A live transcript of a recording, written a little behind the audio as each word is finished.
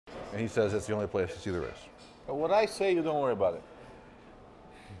And he says it's the only place to see the race. What I say, you don't worry about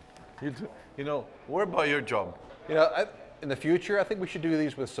it. You know, worry about your job. You know, in the future, I think we should do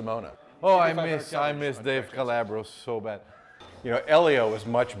these with Simona. Oh, I miss Dave Calabro so bad. You know, Elio was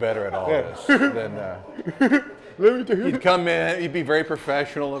much better at all this than. He'd come in, he'd be very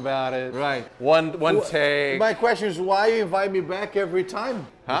professional about it. Right. One take. My question is, why you invite me back every time?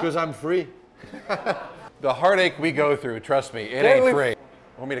 Huh? Because I'm free. The heartache we go through, trust me, it ain't free.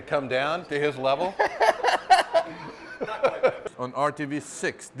 Want me to come down to his level? On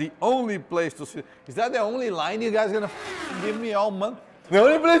RTV6, the only place to see. Is that the only line you guys gonna give me all month? The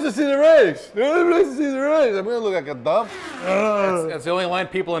only place to see the race. The only place to see the race. I'm gonna look like a dump. That's the only line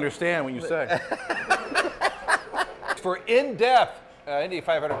people understand when you say. For in-depth Indy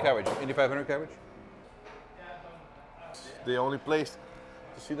 500 coverage. Indy 500 coverage? The only place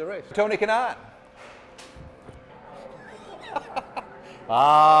to see the race. Tony Kanaan.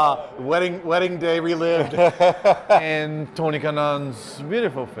 Wedding day relived. And Tony Kanaan's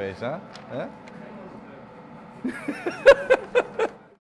beautiful face, huh?